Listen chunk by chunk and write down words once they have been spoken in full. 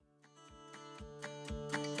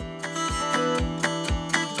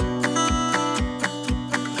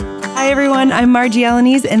everyone, I'm Margie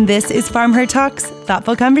Alaniz, and this is Farm Her Talks,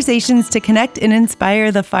 thoughtful conversations to connect and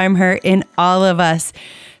inspire the farm her in all of us.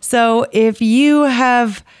 So if you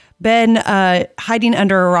have been hiding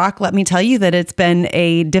under a rock, let me tell you that it's been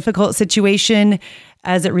a difficult situation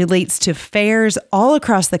as it relates to fairs all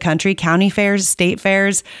across the country, county fairs, state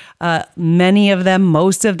fairs. Many of them,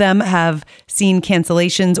 most of them have seen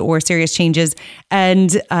cancellations or serious changes.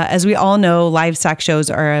 And as we all know, livestock shows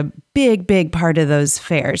are a big part of those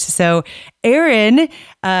fairs. So Erin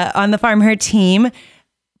on the Farm Her team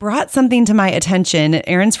brought something to my attention.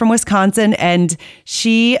 Erin's from Wisconsin, and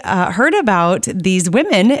she heard about these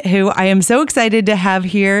women who I am so excited to have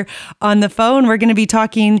here on the phone. We're going to be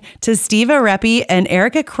talking to Stiva Reppe and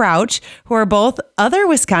Erica Crouch, who are both other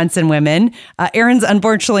Wisconsin women. Erin's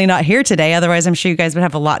unfortunately not here today. Otherwise, I'm sure you guys would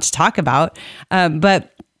have a lot to talk about.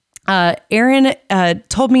 But Erin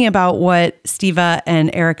told me about what Stiva and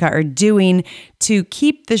Erica are doing to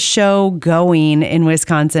keep the show going in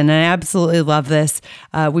Wisconsin. And I absolutely love this.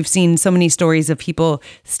 We've seen so many stories of people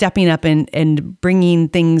stepping up and bringing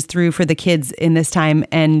things through for the kids in this time.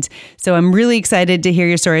 And so I'm really excited to hear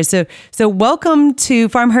your stories. So welcome to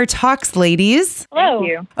Farm Her Talks, ladies. Hello. Thank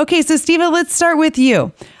you. Okay, so Stiva, let's start with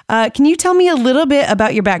you. Can you tell me a little bit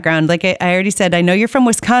about your background? Like I already said, I know you're from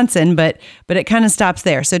Wisconsin, but it kind of stops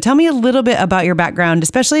there. So tell me a little bit about your background,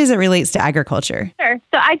 especially as it relates to agriculture. Sure.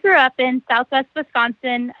 So I grew up in Southwest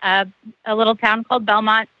Wisconsin, a little town called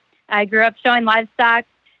Belmont. I grew up showing livestock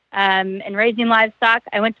and raising livestock.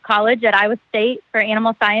 I went to college at Iowa State for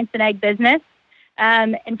animal science and ag business.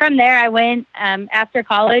 And from there, I went after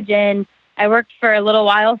college and I worked for a little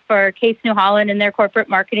while for Case New Holland in their corporate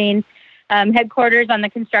marketing headquarters on the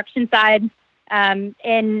construction side.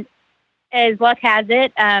 And as luck has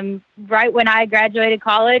it, right when I graduated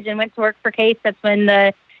college and went to work for Case, that's when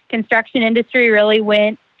the construction industry really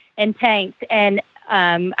went and tanked. And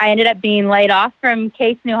I ended up being laid off from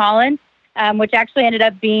Case New Holland, which actually ended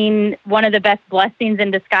up being one of the best blessings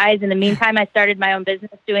in disguise. In the meantime, I started my own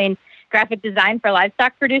business doing graphic design for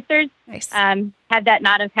livestock producers. Nice. Had that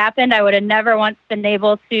not have happened, I would have never once been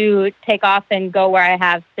able to take off and go where I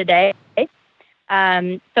have today.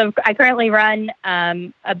 So I currently run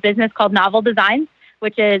a business called Novel Designs,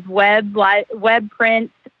 which is web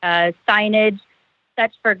print, signage,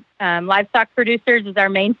 such for livestock producers is our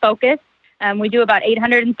main focus. We do about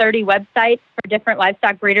 830 websites for different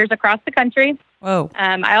livestock breeders across the country. Whoa.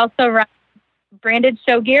 I also run Branded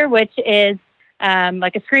Show Gear, which is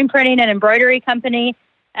like a screen printing and embroidery company.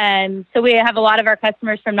 So we have a lot of our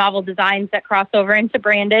customers from Novel Designs that cross over into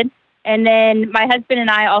Branded. And then my husband and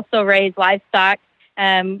I also raise livestock.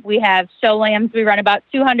 We have show lambs. We run about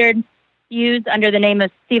 200 ewes under the name of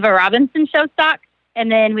Stiva Robinson Show Stock.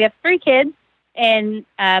 And then we have 3 kids. And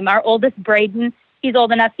our oldest, Braden, he's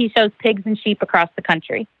old enough, he shows pigs and sheep across the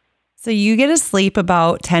country. So you get to sleep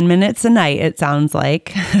about 10 minutes a night, it sounds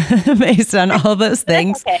like, based on all those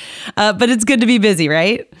things. Okay. But it's good to be busy,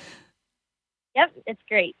 right? Yep, it's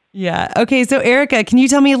great. Yeah. Okay. So Erica, can you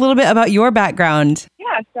tell me a little bit about your background?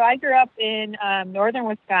 Yeah, so I grew up in northern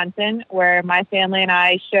Wisconsin where my family and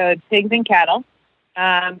I showed pigs and cattle.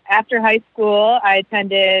 After high school, I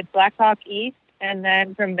attended Blackhawk East, and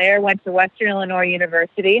then from there went to Western Illinois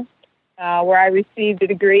University, where I received a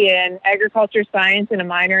degree in agriculture science and a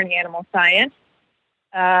minor in animal science.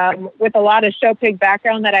 With a lot of show pig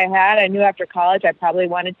background that I had, I knew after college I probably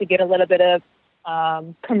wanted to get a little bit of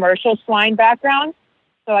commercial swine background.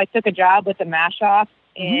 So I took a job with the Mash-Off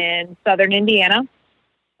in southern Indiana,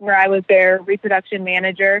 where I was their reproduction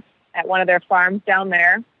manager at one of their farms down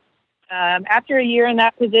there. After a year in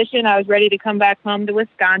that position, I was ready to come back home to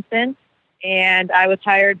Wisconsin, and I was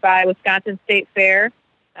hired by Wisconsin State Fair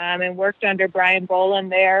and worked under Brian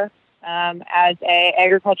Boland there as a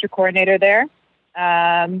agriculture coordinator there.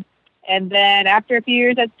 And then after a few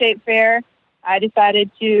years at State Fair, I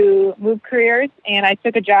decided to move careers, and I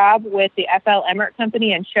took a job with the FL Emmert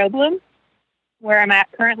Company in Showbloom, where I'm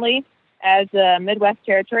at currently as a Midwest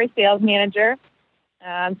Territory Sales Manager.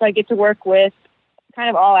 So I get to work with kind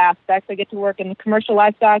of all aspects. I get to work in the commercial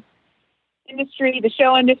livestock industry, the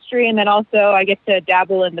show industry, and then also I get to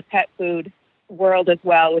dabble in the pet food world as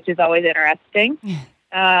well, which is always interesting.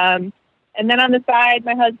 And then on the side,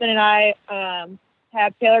 my husband and I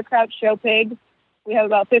have Taylor Crouch Show Pigs. We have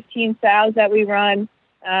about 15 sows that we run,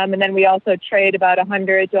 and then we also trade about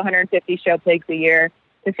 100 to 150 show pigs a year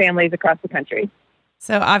to families across the country.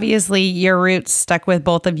 So obviously your roots stuck with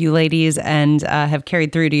both of you ladies and have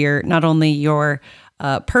carried through to your not only your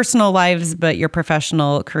personal lives, but your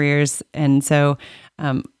professional careers. And so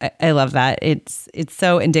I love that. It's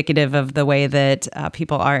so indicative of the way that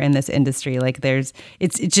people are in this industry. Like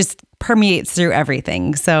it just permeates through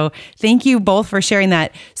everything. So thank you both for sharing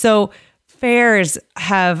that. So fairs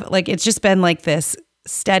have it's just been like this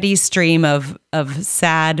steady stream of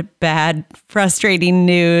sad, bad, frustrating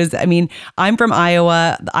news. I mean, I'm from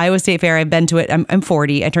Iowa, the Iowa State Fair. I've been to it. I'm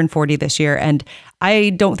 40. I turned 40 this year, and I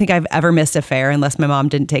don't think I've ever missed a fair unless my mom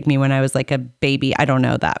didn't take me when I was like a baby. I don't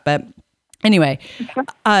know that, but anyway,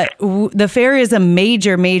 the fair is a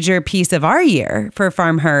major, major piece of our year for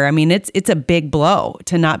Farm Her. I mean, it's a big blow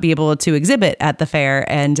to not be able to exhibit at the fair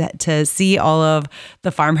and to see all of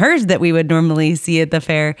the farm herds that we would normally see at the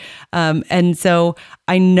fair. And so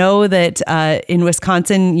I know that in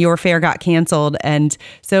Wisconsin, your fair got canceled. And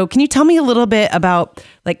so can you tell me a little bit about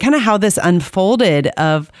kind of how this unfolded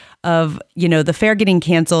of the fair getting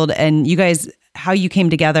canceled and you guys, how you came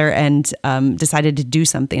together and decided to do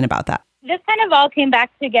something about that? This kind of all came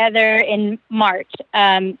back together in March.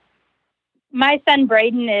 My son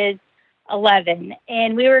Braden is 11,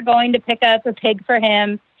 and we were going to pick up a pig for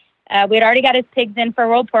him. We had already got his pigs in for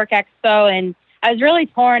World Pork Expo, and I was really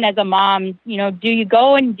torn as a mom. Do you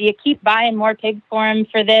go and do you keep buying more pigs for him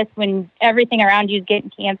for this when everything around you is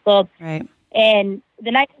getting canceled? Right. And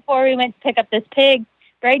the night before we went to pick up this pig,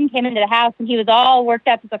 Braden came into the house, and he was all worked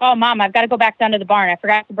up. He's like, "Oh, Mom, I've got to go back down to the barn. I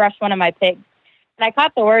forgot to brush one of my pigs." And I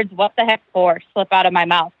caught the words, "What the heck for?" slip out of my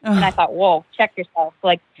mouth. Oh. And I thought, whoa, check yourself.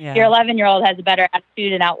 Your 11-year-old has a better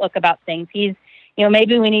attitude and outlook about things. He's,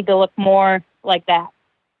 maybe we need to look more like that.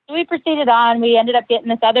 So we proceeded on. We ended up getting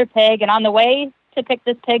this other pig. And on the way to pick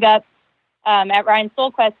this pig up at Ryan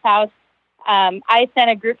Solquest's house, I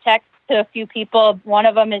sent a group text to a few people. One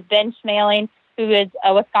of them is Ben Schmaling, who is a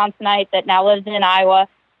Wisconsinite that now lives in Iowa,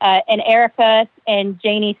 and Erica and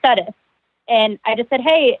Janie Suddes. And I just said,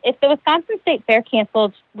 hey, if the Wisconsin State Fair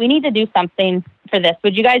cancels, we need to do something for this.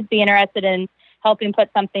 Would you guys be interested in helping put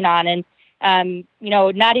something on? And,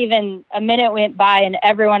 not even a minute went by and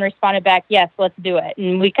everyone responded back, yes, let's do it.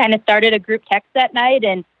 And we kind of started a group text that night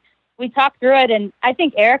and we talked through it. And I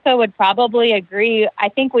think Erica would probably agree. I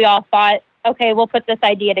think we all thought, okay, we'll put this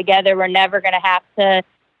idea together. We're never going to have to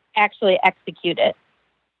actually execute it.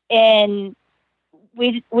 And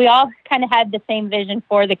we all kind of had the same vision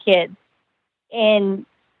for the kids. And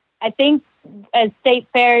I think as State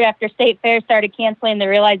Fair after State Fair started canceling, the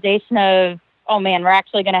realization of, oh man, we're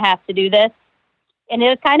actually going to have to do this. And it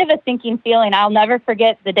was kind of a sinking feeling. I'll never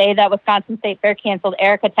forget the day that Wisconsin State Fair canceled.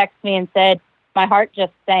 Erica texted me and said, my heart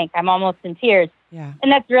just sank. I'm almost in tears. Yeah. And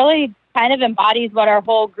that's really kind of embodies what our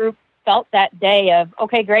whole group felt that day of,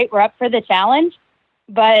 okay, great, we're up for the challenge,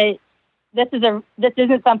 but this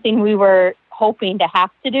isn't something we were hoping to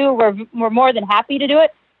have to do. We're more than happy to do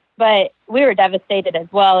it. But we were devastated as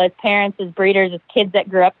well as parents, as breeders, as kids that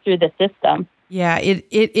grew up through the system. Yeah, it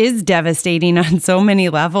is devastating on so many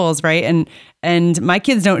levels, right? And my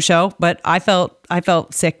kids don't show, but I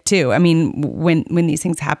felt sick too. I mean, when these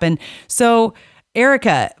things happen. So,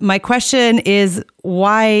 Erica, my question is,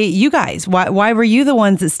 why you guys? Why were you the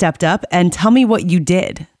ones that stepped up? And tell me what you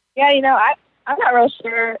did. Yeah, I'm not real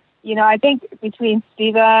sure. I think between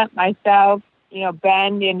Steva, myself,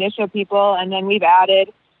 Ben, the initial people, and then we've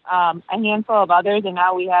added a handful of others, and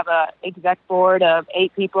now we have a exec board of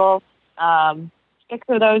 8 people, 6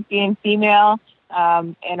 of those being female.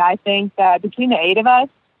 And I think that between the 8 of us,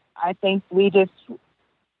 I think we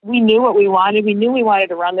knew what we wanted. We knew we wanted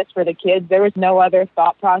to run this for the kids. There was no other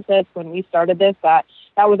thought process when we started this. That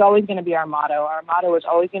was always going to be our motto. Our motto was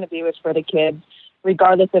always going to be was for the kids,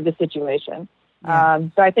 regardless of the situation. Yeah.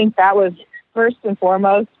 So I think that was first and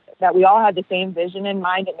foremost, that we all had the same vision in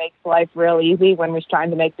mind. It makes life real easy when we're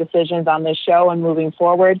trying to make decisions on this show and moving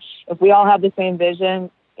forward. If we all have the same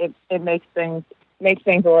vision, it makes things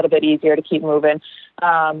a little bit easier to keep moving.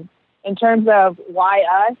 In terms of why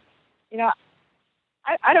us,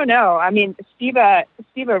 I don't know. I mean, Steva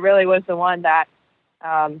really was the one that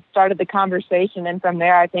started the conversation, and from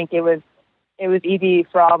there, I think it was easy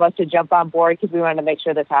for all of us to jump on board because we wanted to make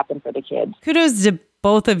sure this happened for the kids. Kudos to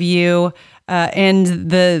both of you and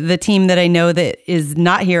the team that I know that is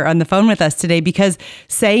not here on the phone with us today, because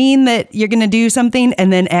saying that you're going to do something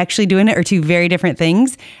and then actually doing it are two very different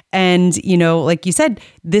things. And, like you said,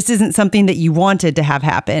 this isn't something that you wanted to have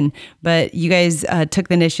happen, but you guys took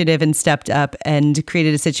the initiative and stepped up and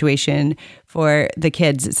created a situation for the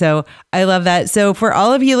kids. So I love that. So for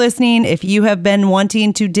all of you listening, if you have been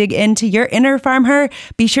wanting to dig into your inner Farm Her,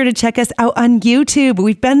 be sure to check us out on YouTube.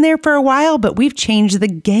 We've been there for a while, but we've changed the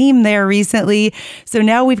game there recently. So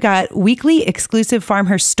now we've got weekly exclusive Farm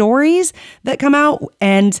Her stories that come out.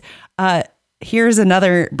 And here's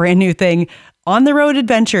another brand new thing. on the road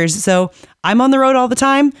adventures. So I'm on the road all the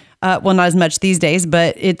time. Well, not as much these days,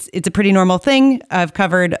 but it's a pretty normal thing. I've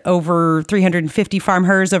covered over 350 farm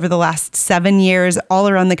hers over the last 7 years all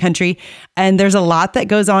around the country. And there's a lot that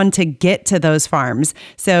goes on to get to those farms.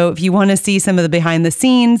 So if you want to see some of the behind the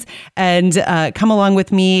scenes and come along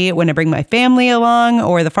with me when I bring my family along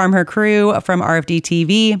or the Farm Her crew from RFD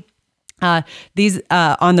TV, these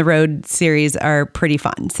on the road series are pretty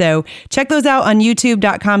fun. So check those out on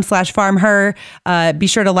youtube.com/farmher. Be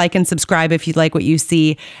sure to like and subscribe if you like what you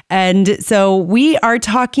see. And so we are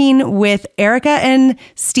talking with Erica and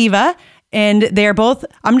Steva, and they're both,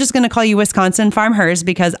 I'm just going to call you Wisconsin Farm Hers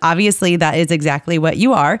because obviously that is exactly what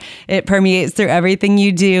you are. It permeates through everything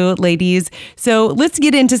you do, ladies. So let's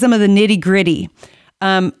get into some of the nitty gritty.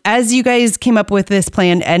 As you guys came up with this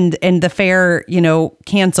plan and the fair,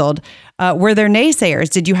 canceled, were there naysayers?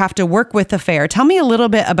 Did you have to work with the fair? Tell me a little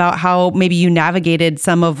bit about how maybe you navigated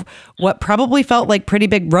some of what probably felt like pretty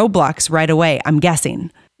big roadblocks right away, I'm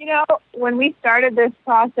guessing. When we started this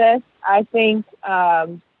process, I think,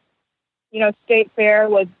 State Fair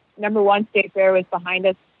was, number one, State Fair was behind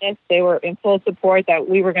us. They were in full support that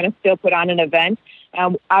we were going to still put on an event.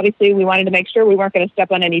 Obviously, we wanted to make sure we weren't going to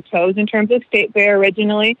step on any toes in terms of State Fair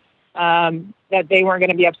originally, that they weren't going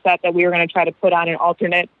to be upset that we were going to try to put on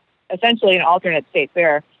essentially an alternate State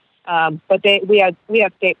Fair. But we have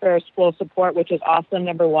State Fair's full support, which is awesome,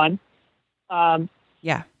 number one.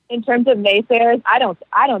 Yeah. In terms of naysayers, I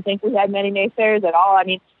don't think we had many naysayers at all. I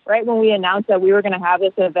mean, right when we announced that we were going to have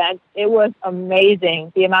this event, it was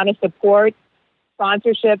amazing. The amount of support,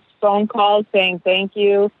 sponsorships, phone calls saying thank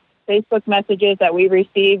you, Facebook messages that we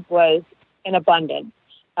received was in abundance.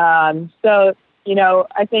 So,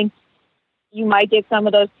 I think you might get some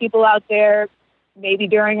of those people out there maybe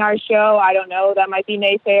during our show. I don't know. That might be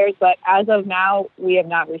naysayers, but as of now, we have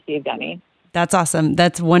not received any. That's awesome.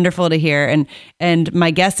 That's wonderful to hear. And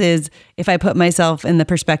my guess is if I put myself in the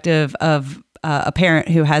perspective of a parent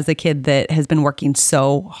who has a kid that has been working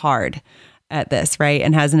so hard at this, right,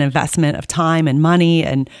 and has an investment of time and money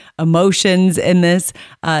and emotions in this,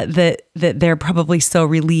 that they're probably so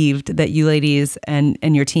relieved that you ladies and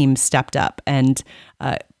your team stepped up and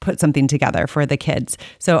put something together for the kids.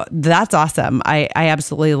 So that's awesome. I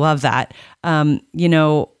absolutely love that.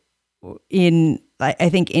 I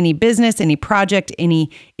think any business, any project,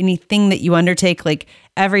 anything that you undertake, like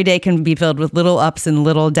every day can be filled with little ups and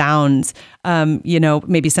little downs,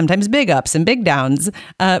 maybe sometimes big ups and big downs.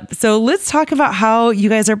 So let's talk about how you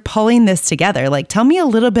guys are pulling this together. Like, tell me a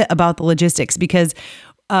little bit about the logistics, because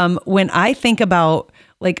when I think about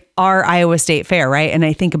like our Iowa State Fair, right? And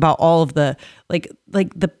I think about all of the like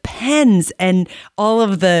the pens and all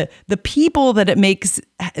of the people that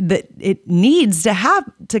it needs to have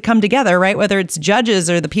to come together, right? Whether it's judges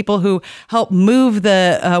or the people who help move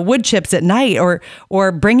the wood chips at night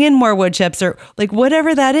or bring in more wood chips or like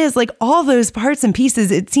whatever that is, like all those parts and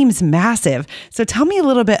pieces, it seems massive. So tell me a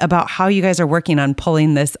little bit about how you guys are working on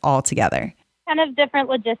pulling this all together. Kind of different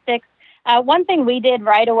logistics. One thing we did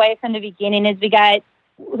right away from the beginning is we got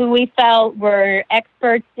who we felt were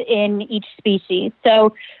experts in each species.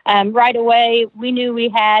 So right away, we knew we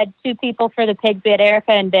had two people for the pig bit,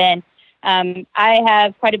 Erica and Ben. I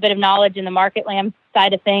have quite a bit of knowledge in the market lamb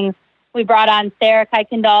side of things. We brought on Sarah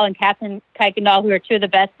Kuykendall and Catherine Kuykendall, who are two of the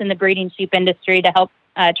best in the breeding sheep industry, to help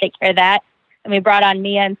take care of that. And we brought on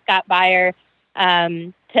Mia and Scott Beyer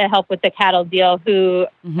to help with the cattle deal, who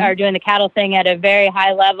are doing the cattle thing at a very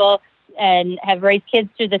high level and have raised kids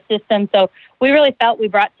through the system. So we really felt we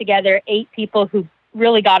brought together 8 people who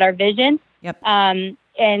really got our vision. Yep.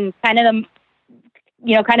 And kind of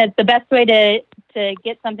the best way to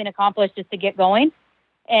get something accomplished is to get going.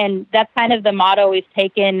 And that's kind of the motto we've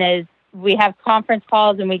taken is we have conference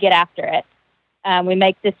calls and we get after it. We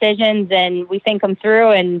make decisions and we think them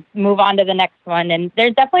through and move on to the next one. And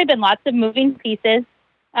there's definitely been lots of moving pieces.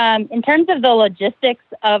 In terms of the logistics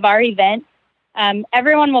of our event,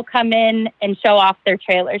 everyone will come in and show off their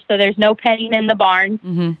trailers. So there's no penning in the barn.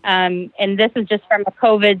 And this is just from a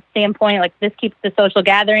COVID standpoint, like this keeps the social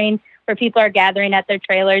gathering where people are gathering at their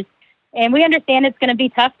trailers. And we understand it's going to be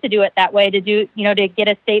tough to do it that way, to get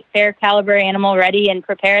a state fair caliber animal ready and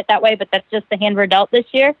prepare it that way. But that's just the hand we're dealt this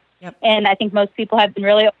year. Yep. And I think most people have been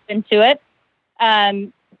really open to it.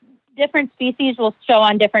 Different species will show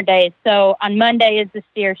on different days. So on Monday is the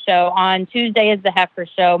steer show. On Tuesday is the heifer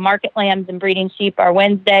show. Market lambs and breeding sheep are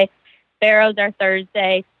Wednesday. Barrows are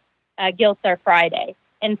Thursday. Gilts are Friday.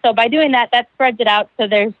 And so by doing that, that spreads it out so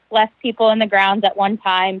there's less people in the grounds at one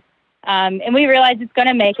time. And we realize it's going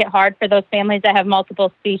to make it hard for those families that have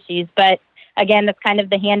multiple species. But again, that's kind of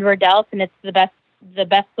the hand we're dealt, and it's the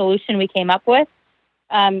best solution we came up with.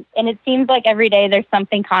 And it seems like every day there's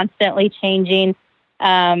something constantly changing.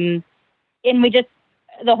 And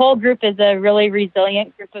the whole group is a really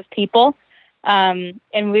resilient group of people. And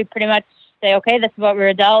we pretty much say, okay, this is what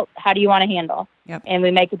we're dealt. How do you want to handle? Yep. And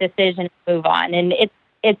we make a decision and move on. And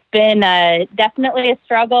it's been definitely a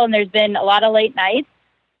struggle, and there's been a lot of late nights.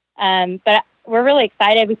 But we're really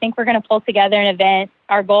excited. We think we're going to pull together an event.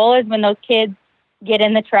 Our goal is when those kids get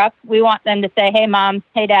in the truck, we want them to say, hey, Mom,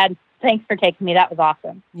 hey, Dad, thanks for taking me. That was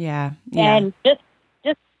awesome. Yeah. And just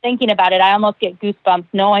thinking about it, I almost get goosebumps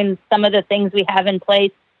knowing some of the things we have in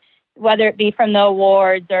place, whether it be from the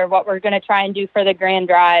awards or what we're going to try and do for the grand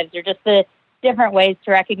drives or just the different ways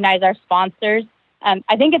to recognize our sponsors.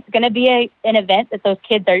 I think it's going to be an event that those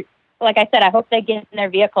kids are, like I said, I hope they get in their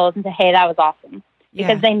vehicles and say, hey, that was awesome.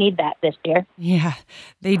 Because they need that this year. Yeah,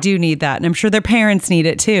 they do need that. And I'm sure their parents need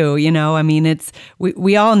it too. I mean,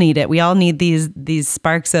 we all need it. We all need these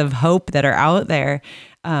sparks of hope that are out there.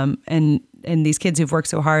 And these kids who've worked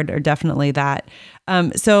so hard are definitely that.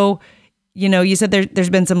 So, you said there's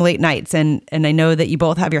been some late nights, and I know that you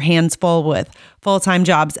both have your hands full with full-time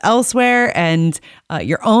jobs elsewhere and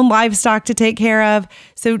your own livestock to take care of.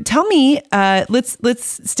 So tell me,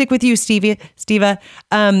 let's stick with you, Steva.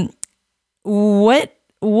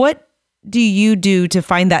 What do you do to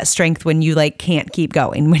find that strength when you can't keep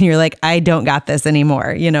going, when you're like, I don't got this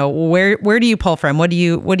anymore? Where do you pull from? What do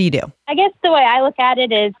you do? I guess the way I look at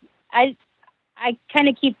it is I kind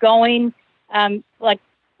of keep going,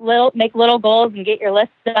 make little goals and get your list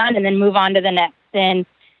done and then move on to the next. And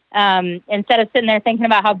instead of sitting there thinking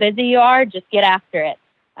about how busy you are, just get after it.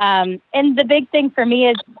 And the big thing for me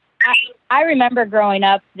is I remember growing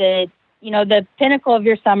up that, the pinnacle of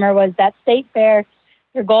your summer was that state fair.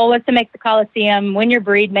 Your goal was to make the Coliseum, win your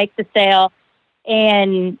breed, make the sale.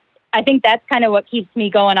 And I think that's kind of what keeps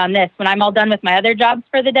me going on this. When I'm all done with my other jobs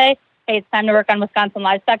for the day, hey, it's time to work on Wisconsin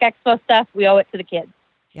Livestock Expo stuff. We owe it to the kids.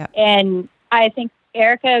 Yep. And I think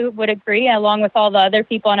Erica would agree, along with all the other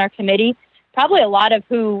people on our committee, probably a lot of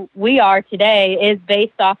who we are today is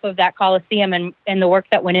based off of that Coliseum and the work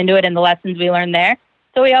that went into it and the lessons we learned there.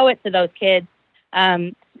 So we owe it to those kids.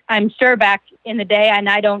 I'm sure back in the day, and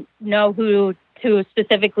I don't know who to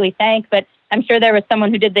specifically thank, but I'm sure there was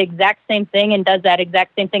someone who did the exact same thing and does that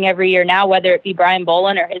exact same thing every year now, whether it be Brian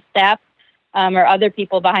Bolin or his staff or other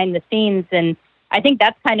people behind the scenes. And I think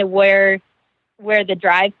that's kind of where the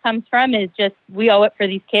drive comes from, is just we owe it for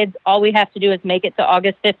these kids. All we have to do is make it to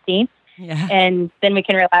August 15th. Yeah. And then we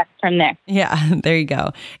can relax from there. Yeah, there you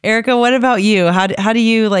go. Erica, what about you? How do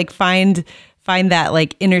you find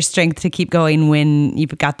that inner strength to keep going when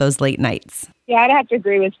you've got those late nights? Yeah, I'd have to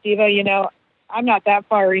agree with Steva. I'm not that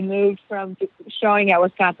far removed from showing at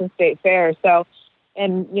Wisconsin State Fair. So,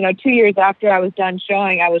 and 2 years after I was done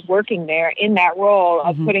showing, I was working there in that role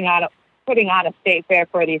of putting on a state fair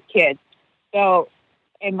for these kids. So,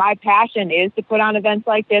 and my passion is to put on events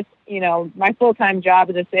like this. My full-time job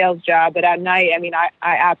is a sales job, but at night, I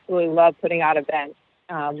absolutely love putting on events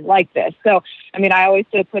like this. So, I always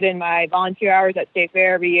still put in my volunteer hours at State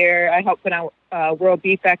Fair every year. I help put on World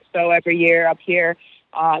Beef Expo every year up here.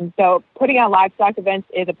 So putting on livestock events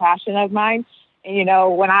is a passion of mine. And,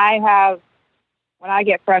 when I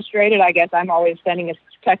get frustrated, I guess I'm always sending a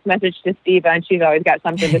text message to Steva, and she's always got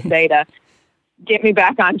something to say to get me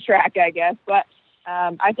back on track, I guess. But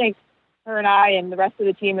I think her and I and the rest of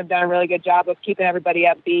the team have done a really good job of keeping everybody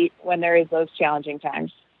upbeat when there is those challenging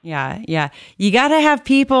times. Yeah. You got to have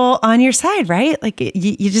people on your side, right?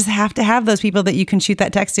 You just have to have those people that you can shoot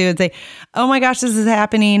that text to and say, oh my gosh, this is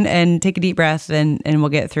happening, and take a deep breath and we'll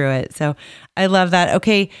get through it. So I love that.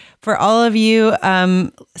 Okay. For all of you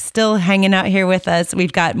still hanging out here with us,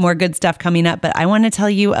 we've got more good stuff coming up, but I want to tell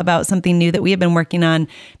you about something new that we have been working on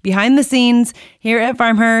behind the scenes here at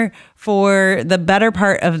Farm Her for the better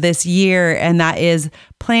part of this year. And that is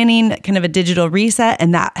planning kind of a digital reset.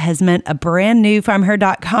 And that has meant a brand new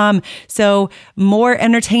farmher.com. So more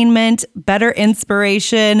entertainment, better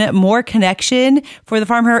inspiration, more connection for the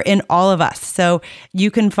Farm Her in all of us. So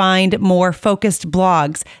you can find more focused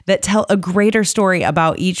blogs that tell a greater story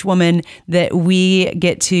about each woman that we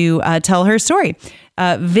get to tell her story.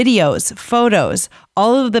 Videos, photos,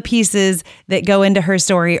 all of the pieces that go into her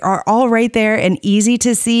story are all right there and easy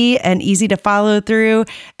to see and easy to follow through.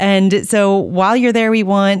 And so while you're there, we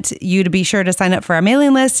want you to be sure to sign up for our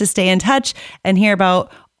mailing list to stay in touch and hear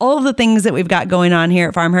about all of the things that we've got going on here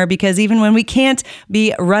at Farm Her, because even when we can't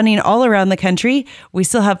be running all around the country, we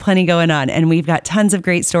still have plenty going on, and we've got tons of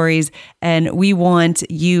great stories, and we want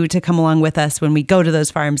you to come along with us when we go to those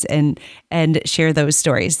farms and share those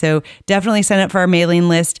stories. So definitely sign up for our mailing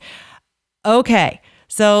list. Okay.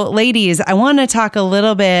 So ladies, I want to talk a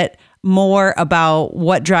little bit more about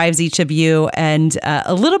what drives each of you and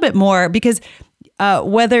a little bit more because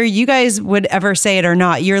whether you guys would ever say it or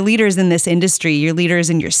not, you're leaders in this industry, you're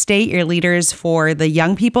leaders in your state, you're leaders for the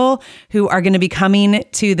young people who are going to be coming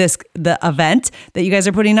to the event that you guys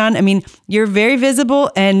are putting on. I mean, you're very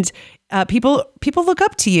visible and people look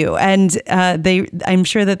up to you, and I'm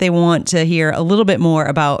sure that they want to hear a little bit more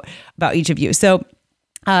about each of you. So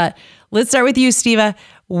let's start with you, Steva.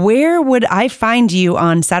 Where would I find you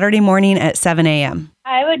on Saturday morning at 7 a.m.?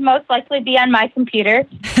 I would most likely be on my computer.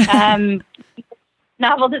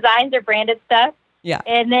 Novel designs or branded stuff. Yeah.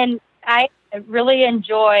 And then I really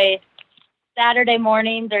enjoy Saturday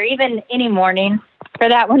mornings or even any morning for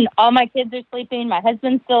that when all my kids are sleeping, my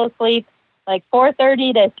husband's still asleep. Like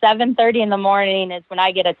 4:30 to 7:30 in the morning is when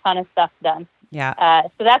I get a ton of stuff done. Yeah.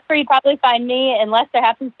 So that's where you probably find me, unless there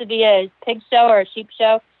happens to be a pig show or a sheep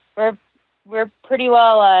show. We're pretty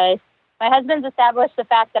well. My husband's established the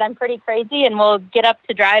fact that I'm pretty crazy, and we'll get up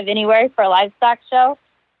to drive anywhere for a livestock show.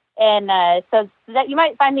 And so that you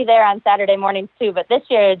might find me there on Saturday mornings too. But this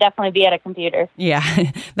year, it'll definitely be at a computer. Yeah,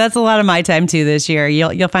 that's a lot of my time too this year.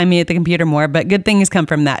 You'll find me at the computer more, but good things come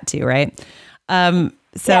from that too, right?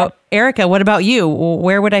 So, Erica, what about you?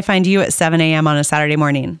 Where would I find you at 7 a.m. on a Saturday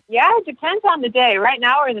morning? Yeah, it depends on the day. Right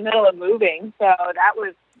now, we're in the middle of moving, so that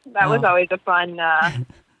was always a fun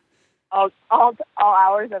all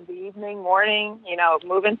hours of the evening, morning,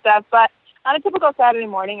 moving stuff. But on a typical Saturday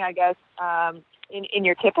morning, I guess. In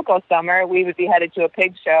your typical summer, we would be headed to a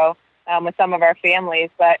pig show with some of our families.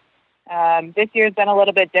 But this year's been a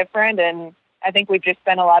little bit different, and I think we've just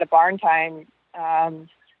spent a lot of barn time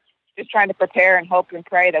just trying to prepare and hope and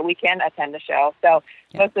pray that we can attend the show. So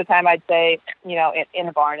most of the time I'd say, in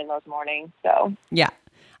a barn in those mornings. So yeah.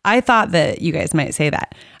 I thought that you guys might say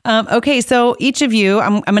that. Okay, so each of you,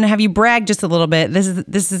 I'm going to have you brag just a little bit.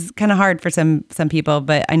 This is kind of hard for some people,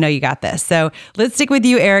 but I know you got this. So let's stick with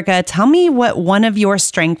you, Erica. Tell me what one of your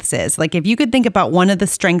strengths is. Like if you could think about one of the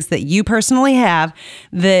strengths that you personally have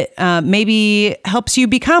that maybe helps you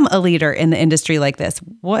become a leader in the industry like this.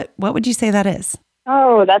 What would you say that is?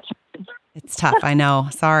 Oh, it's tough. I know.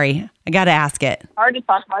 Sorry. I got to ask it. Hard to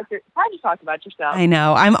talk about yourself. I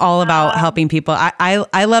know. I'm all about helping people.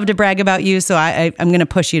 I love to brag about you, so I'm going to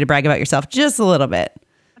push you to brag about yourself just a little bit.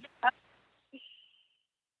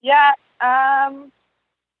 Yeah. I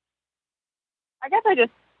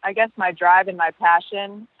guess my drive and my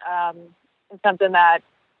passion is something that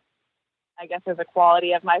I guess is a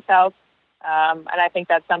quality of myself. And I think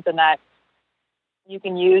that's something that you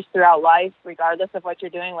can use throughout life, regardless of what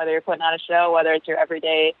you're doing, whether you're putting on a show, whether it's your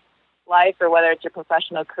everyday life or whether it's your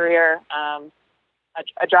professional career.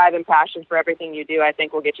 A drive and passion for everything you do, I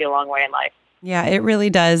think, will get you a long way in life. Yeah, it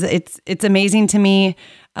really does. It's amazing to me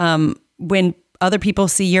when other people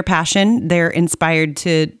see your passion, they're inspired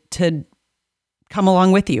to come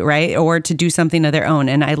along with you, right? Or to do something of their own.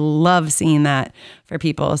 And I love seeing that for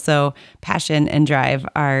people. So passion and drive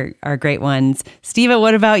are great ones. Steva,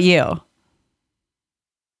 what about you?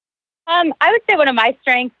 I would say one of my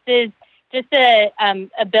strengths is just the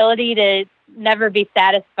ability to never be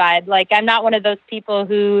satisfied. Like I'm not one of those people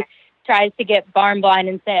who tries to get barn blind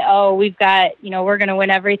and say, oh, we've got, we're going to win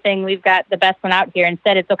everything. We've got the best one out here.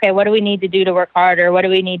 Instead, it's okay. What do we need to do to work harder? What do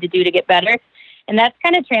we need to do to get better? And that's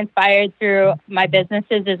kind of transpired through my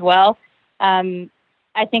businesses as well. I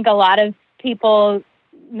think a lot of people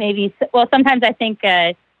sometimes I think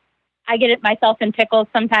I get it myself in pickles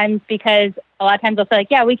sometimes because a lot of times they'll say like,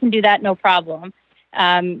 yeah, we can do that. No problem.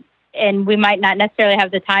 And we might not necessarily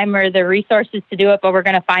have the time or the resources to do it, but we're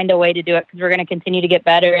going to find a way to do it because we're going to continue to get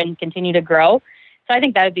better and continue to grow. So I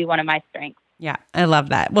think that would be one of my strengths. Yeah, I love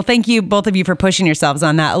that. Well, thank you, both of you, for pushing yourselves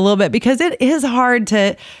on that a little bit because it is hard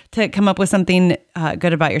to come up with something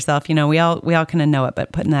good about yourself. We all kind of know it,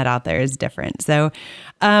 but putting that out there is different. So,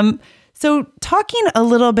 so talking a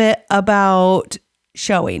little bit about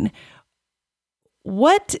showing,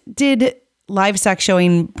 what did livestock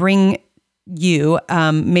showing bring you,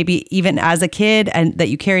 maybe even as a kid and that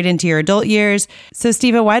you carried into your adult years? So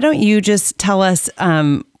Steva, why don't you just tell us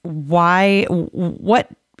what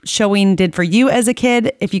showing did for you as a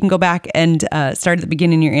kid, if you can go back and start at the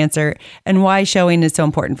beginning of your answer, and why showing is so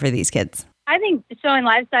important for these kids? I think showing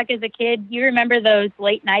livestock as a kid, you remember those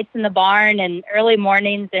late nights in the barn and early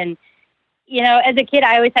mornings. And, as a kid,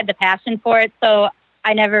 I always had the passion for it. So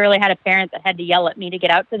I never really had a parent that had to yell at me to get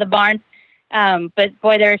out to the barn. But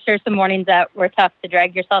boy, there are sure some mornings that were tough to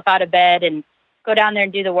drag yourself out of bed and go down there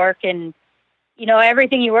and do the work. And,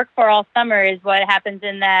 everything you work for all summer is what happens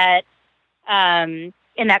in that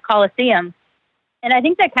Coliseum. And I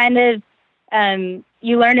think that kind of,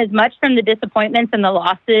 you learn as much from the disappointments and the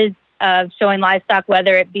losses of showing livestock,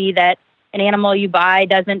 whether it be that an animal you buy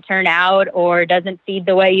doesn't turn out or doesn't feed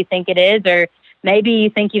the way you think it is, or maybe you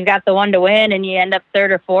think you've got the one to win and you end up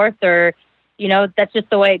third or fourth, or, that's just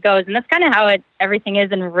the way it goes. And that's kind of how everything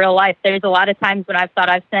is in real life. There's a lot of times when I've thought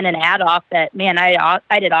I've sent an ad off that, man, I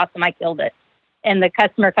did awesome, I killed it. And the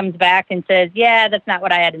customer comes back and says, yeah, that's not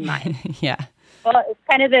what I had in mind. Yeah. Well, it's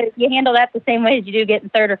kind of you handle that the same way as you do getting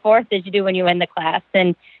third or fourth as you do when you win the class.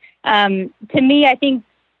 And to me, I think,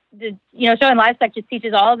 showing livestock just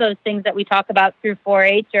teaches all of those things that we talk about through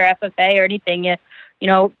 4-H or FFA or anything.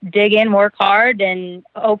 You dig in, work hard, and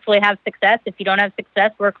hopefully have success. If you don't have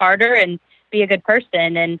success, work harder and be a good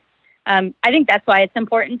person. And I think that's why it's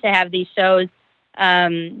important to have these shows.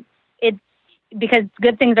 It's because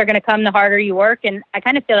good things are going to come the harder you work. And I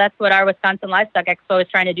kind of feel that's what our Wisconsin Livestock Expo is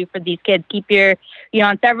trying to do for these kids. Keep your,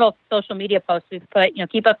 on several social media posts, we've put,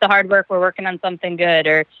 keep up the hard work. We're working on something good,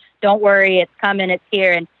 or don't worry, it's coming, it's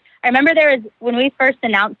here. And I remember when we first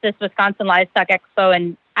announced this Wisconsin Livestock Expo,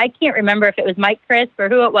 and I can't remember if it was Mike Crisp or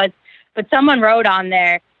who it was, but someone wrote on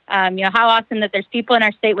there, how awesome that there's people in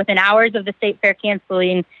our state within hours of the state fair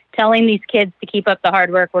canceling, telling these kids to keep up the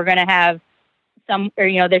hard work. We're going to have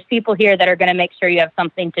there's people here that are going to make sure you have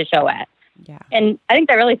something to show at. Yeah. And I think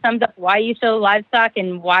that really sums up why you show livestock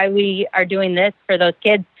and why we are doing this for those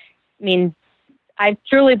kids. I mean, I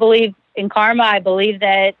truly believe in karma. I believe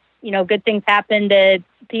that, good things happen to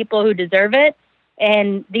people who deserve it,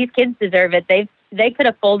 and these kids deserve it. They could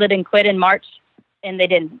have folded and quit in March, and they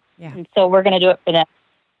didn't. Yeah. And so we're going to do it for them.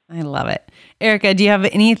 I love it. Erica, do you have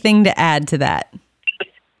anything to add to that?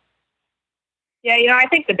 Yeah, I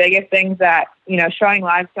think the biggest things that, showing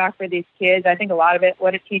livestock for these kids, I think a lot of it,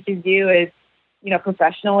 what it teaches you is,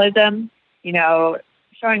 professionalism.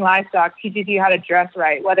 Showing livestock teaches you how to dress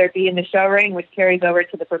right, whether it be in the show ring, which carries over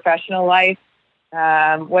to the professional life,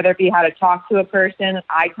 whether it be how to talk to a person,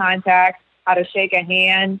 eye contact, how to shake a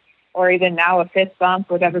hand, or even now a fist bump,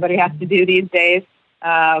 which everybody has to do these days.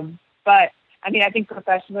 But, I think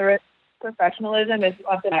professionalism is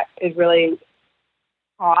something that is really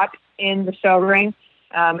taught in the show ring.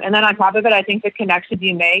 And then on top of it, I think the connections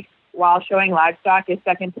you make while showing livestock is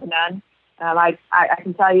second to none. I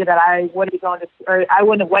can tell you that I wouldn't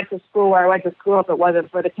have went to school where I went to school if it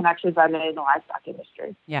wasn't for the connections I made in the livestock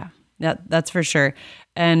industry. Yeah. That's for sure.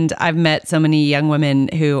 And I've met so many young women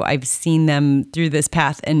who I've seen them through this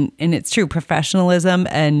path, and it's true, professionalism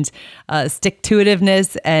and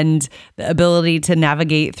stick-to-itiveness and the ability to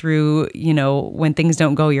navigate through, when things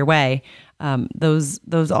don't go your way.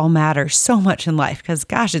 Those all matter so much in life because,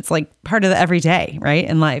 gosh, it's like part of the everyday, right,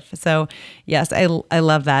 in life. So yes, I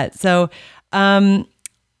love that. So Erica,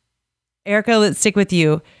 let's stick with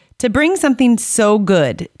you. To bring something so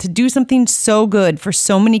good, to do something so good for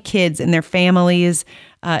so many kids and their families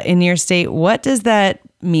in your state, what does that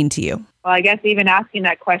mean to you? Well, I guess even asking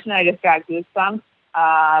that question, I just got goosebumps.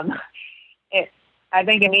 I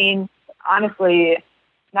think it means, honestly,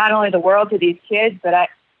 not only the world to these kids, but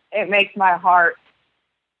it makes my heart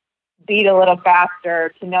beat a little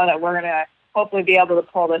faster to know that we're going to hopefully be able to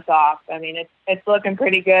pull this off. I mean, it's looking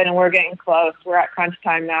pretty good, and we're getting close. We're at crunch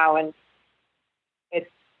time now, and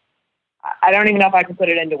I don't even know if I can put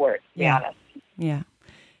it into words, to be honest. Yeah.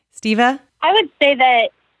 Steva? I would say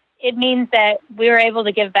that it means that we were able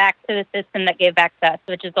to give back to the system that gave back to us,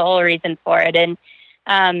 which is the whole reason for it. And,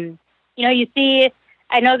 you see,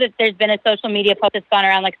 I know that there's been a social media post that's gone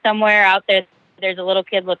around, like somewhere out there's a little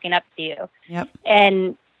kid looking up to you. Yep.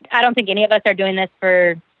 And I don't think any of us are doing this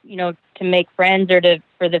for, to make friends or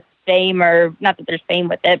for the fame, or not that there's fame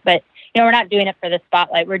with it, but, we're not doing it for the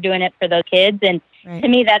spotlight. We're doing it for those kids. And to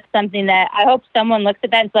me, that's something that I hope someone looks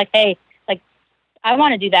at that and is like, hey, I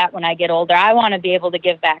want to do that when I get older. I want to be able to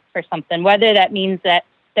give back for something, whether that means that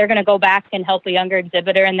they're going to go back and help a younger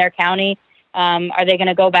exhibitor in their county. Are they going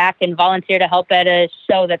to go back and volunteer to help at a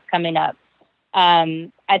show that's coming up?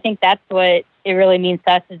 I think that's what it really means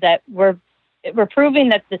to us, is that we're proving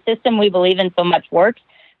that the system we believe in so much works,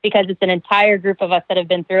 because it's an entire group of us that have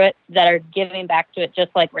been through it that are giving back to it just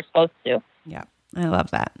like we're supposed to. Yeah. I love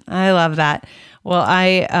that. Well,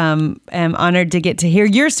 I am honored to get to hear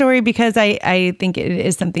your story, because I think it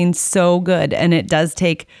is something so good, and it does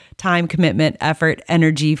take time, commitment, effort,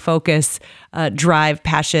 energy, focus, drive,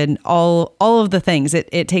 passion, all of the things.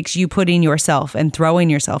 It takes you putting yourself and throwing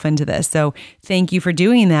yourself into this. So thank you for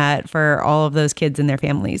doing that for all of those kids and their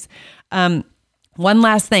families. One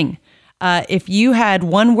last thing. If you had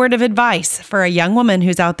one word of advice for a young woman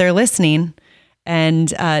who's out there listening,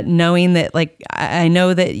 and knowing that, I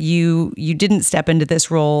know that you didn't step into this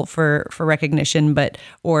role for recognition,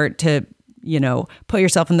 or to put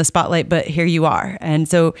yourself in the spotlight, but here you are. And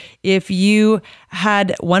so if you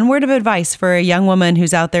had one word of advice for a young woman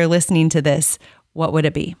who's out there listening to this, what would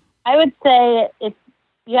it be? I would say if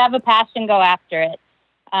you have a passion, go after it.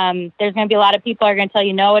 There's going to be a lot of people who are going to tell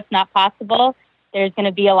you, no, it's not possible. There's going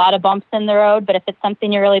to be a lot of bumps in the road, but if it's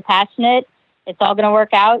something you're really passionate, it's all going to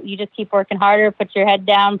work out. You just keep working harder, put your head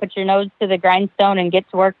down, put your nose to the grindstone and get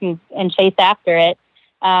to work and chase after it.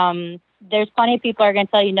 There's plenty of people who are going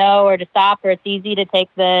to tell you no, or to stop, or it's easy to take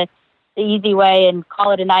the easy way and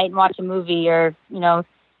call it a night and watch a movie, or,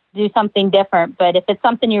 do something different. But if it's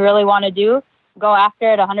something you really want to do, go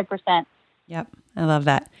after it 100%. Yep. I love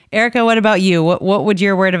that. Erica, what about you? What would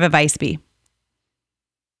your word of advice be?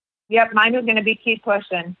 Yep. Mine was going to be keep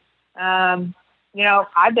pushing. I've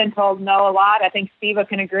been told no a lot. I think Steva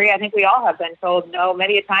can agree. I think we all have been told no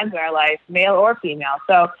many a times in our life, male or female.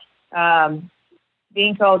 So,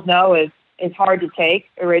 being told no is hard to take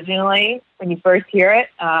originally when you first hear it.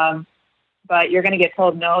 But you're going to get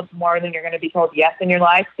told no more than you're going to be told yes in your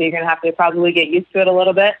life. So you're going to have to probably get used to it a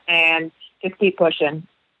little bit and just keep pushing.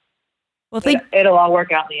 Well, it'll all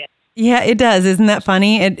work out in the end. Yeah, it does. Isn't that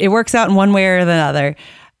funny? It works out in one way or the other.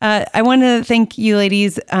 I want to thank you,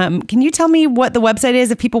 ladies. Can you tell me what the website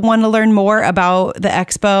is if people want to learn more about the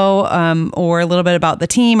expo, or a little bit about the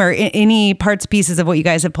team, or any parts, pieces of what you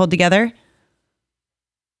guys have pulled together?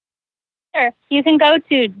 Sure. You can go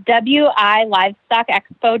to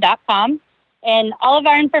WILivestockExpo.com, and all of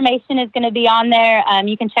our information is going to be on there.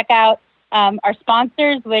 You can check out our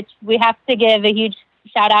sponsors, which we have to give a huge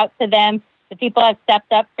shout out to them. The people have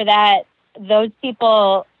stepped up for that. Those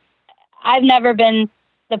people, I've never been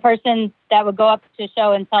the person that would go up to a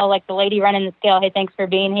show and tell the lady running the scale, hey, thanks for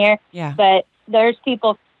being here. Yeah. But there's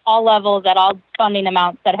people all levels at all funding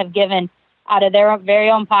amounts that have given out of their very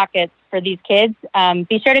own pockets for these kids.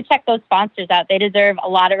 Be sure to check those sponsors out. They deserve a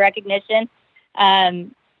lot of recognition.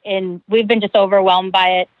 And we've been just overwhelmed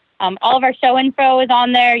by it. All of our show info is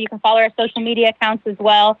on there. You can follow our social media accounts as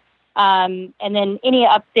well. And then any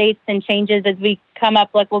updates and changes as we come up,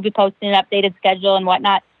 we'll be posting an updated schedule and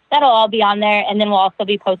whatnot. That'll all be on there. And then we'll also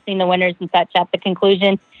be posting the winners and such at the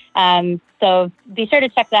conclusion. So be sure to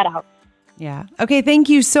check that out. Yeah. Okay. Thank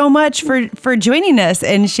you so much for joining us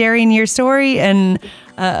and sharing your story and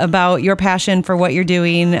about your passion for what you're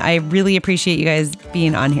doing. I really appreciate you guys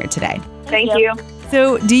being on here today. Thank you.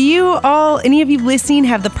 So do you all, any of you listening,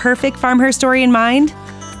 have the perfect Farm Her story in mind?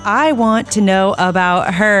 I want to know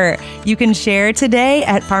about her. You can share today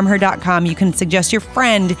at farmher.com. You can suggest your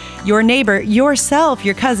friend, your neighbor, yourself,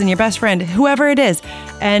 your cousin, your best friend, whoever it is.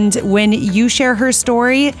 And when you share her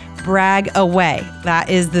story, brag away. That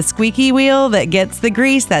is the squeaky wheel that gets the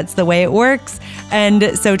grease. That's the way it works.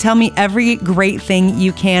 And so tell me every great thing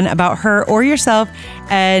you can about her or yourself.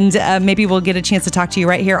 And maybe we'll get a chance to talk to you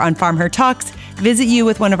right here on Farm Her Talks, visit you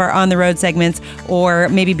with one of our On the Road segments, or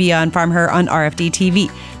maybe be on Farm Her on RFD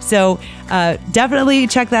TV. So definitely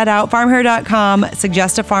check that out, farmher.com,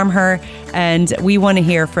 suggest a Farm Her, and we want to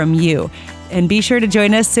hear from you. And be sure to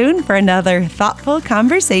join us soon for another thoughtful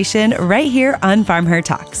conversation right here on Farm Her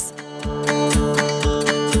Talks.